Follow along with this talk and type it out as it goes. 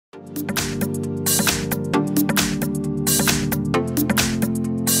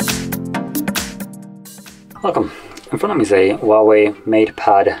Welcome. In front of me is a HUAWEI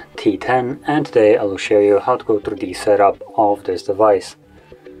MatePad T10, and today I will show you how to go through the setup of this device.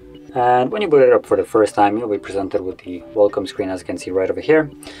 And when you boot it up for the first time, you'll be presented with the welcome screen, as you can see right over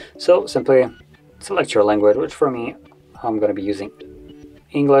here. So simply select your language, which for me, I'm going to be using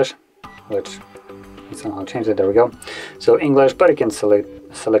English, which I somehow changed it. There we go. So English, but you can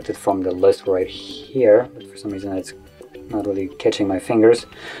select it from the list right here. But for some reason, it's not really catching my fingers.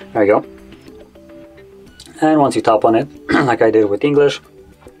 There we go. And once you tap on it, like I did with English,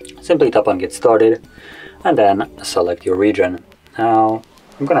 simply tap on Get Started, and then select your region. Now,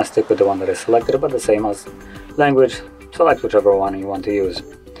 I'm going to stick with the one that is selected, but the same as language, select whichever one you want to use.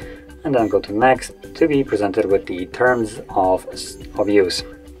 And then go to Next to be presented with the terms of use.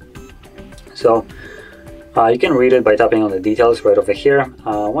 So, you can read it by tapping on the details right over here.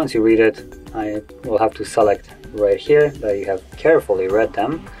 Once you read it, I will have to select right here that you have carefully read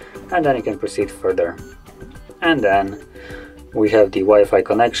them, and then you can proceed further. And then we have the Wi-Fi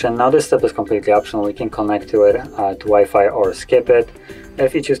connection. Now this step is completely optional. You can connect to it to Wi-Fi or skip it.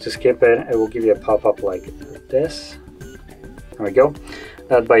 If you choose to skip it, it will give you a pop-up like this. There we go.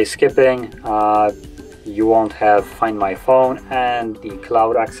 That by skipping, you won't have Find My Phone and the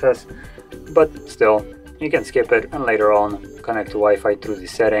cloud access, but still, you can skip it and later on connect to Wi-Fi through the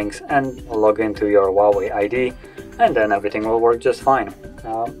settings and log into your HUAWEI ID, and then everything will work just fine.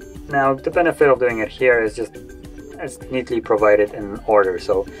 Now, the benefit of doing it here is just it's neatly provided in order.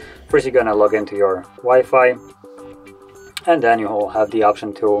 So first you're going to log into your Wi-Fi, and then you will have the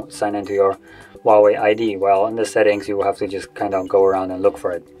option to sign into your HUAWEI ID. Well, in the settings you will have to just kind of go around and look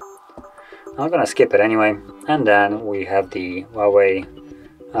for it. I'm going to skip it anyway, and then we have the HUAWEI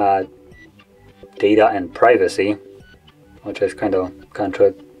data and privacy, which is kind of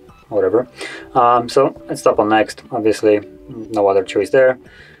whatever. So let's tap on Next. Obviously, no other choice there.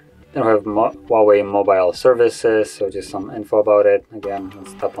 Then we have HUAWEI mobile services, so just some info about it. Again,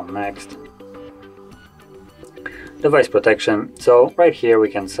 let's tap on Next. Device protection. So right here we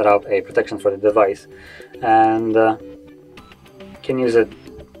can set up a protection for the device, and can use it.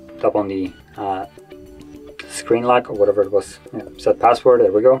 Tap on the screen lock or whatever it was. Yeah, set password.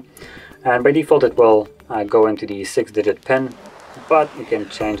 There we go. And by default it will go into the 6-digit PIN, but you can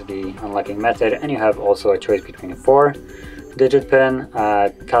change the unlocking method, and you have also a choice between a 4-digit PIN,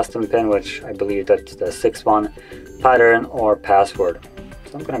 custom PIN, which I believe that's the 6th one, pattern, or password.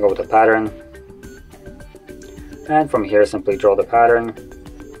 So I'm going to go with the pattern, and from here simply draw the pattern,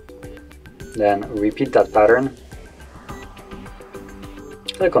 then repeat that pattern,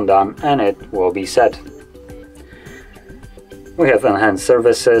 click on Done, and it will be set. We have enhanced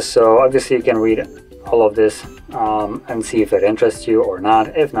services, so obviously you can read all of this and see if it interests you or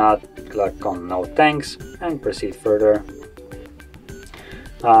not. If not, click on No Thanks and proceed further.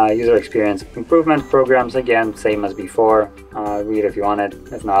 User experience improvement programs, again, same as before. Read if you want it,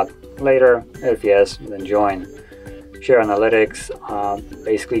 if not, later. If yes, then join. Share analytics,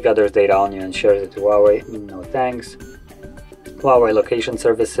 basically gathers data on you and shares it to HUAWEI. No thanks. HUAWEI location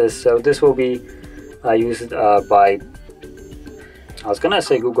services, so this will be used by, I was gonna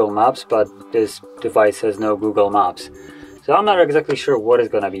say Google Maps, but this device has no Google Maps. So I'm not exactly sure what is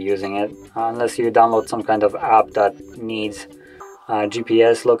gonna be using it, unless you download some kind of app that needs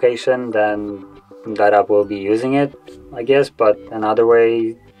GPS location, then that app will be using it, I guess. But another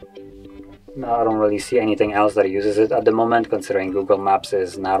way, I don't really see anything else that uses it at the moment, considering Google Maps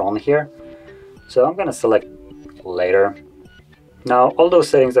is not on here. So I'm gonna select later. Now, all those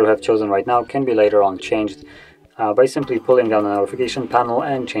settings that we have chosen right now can be later on changed by simply pulling down the notification panel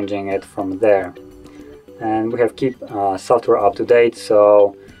and changing it from there. And we have keep software up to date,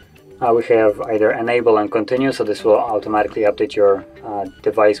 so we have either enable and continue, so this will automatically update your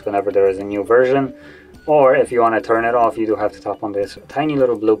device whenever there is a new version, or if you want to turn it off, you do have to tap on this tiny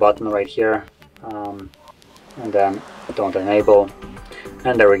little blue button right here, and then don't enable,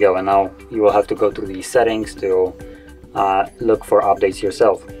 and there we go. And now you will have to go through the settings to look for updates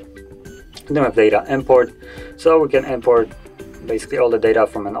yourself. And then we have data import, so we can import basically all the data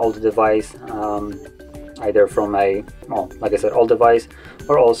from an old device, either from a, well, like I said, old device,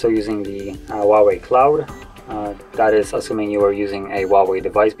 or also using the HUAWEI cloud. That is assuming you were using a HUAWEI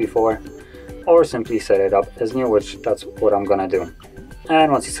device before, or simply set it up as new, which that's what I'm gonna do.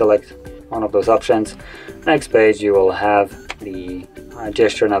 And once you select one of those options, next page you will have the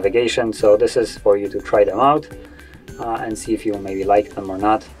gesture navigation. So this is for you to try them out and see if you maybe like them or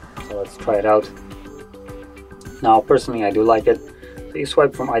not. So let's try it out. Now personally I do like it. So you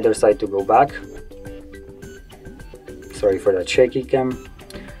swipe from either side to go back. Sorry for that shaky cam.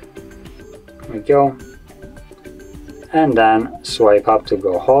 There we go. And then swipe up to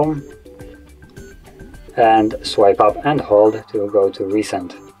go home, and swipe up and hold to go to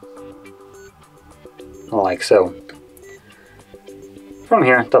recent, like so. From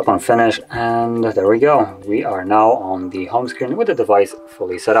here, tap on finish, and there we go. We are now on the home screen with the device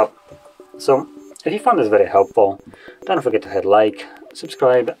fully set up. So if you found this video helpful, don't forget to hit like,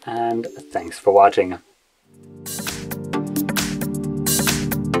 subscribe, and thanks for watching.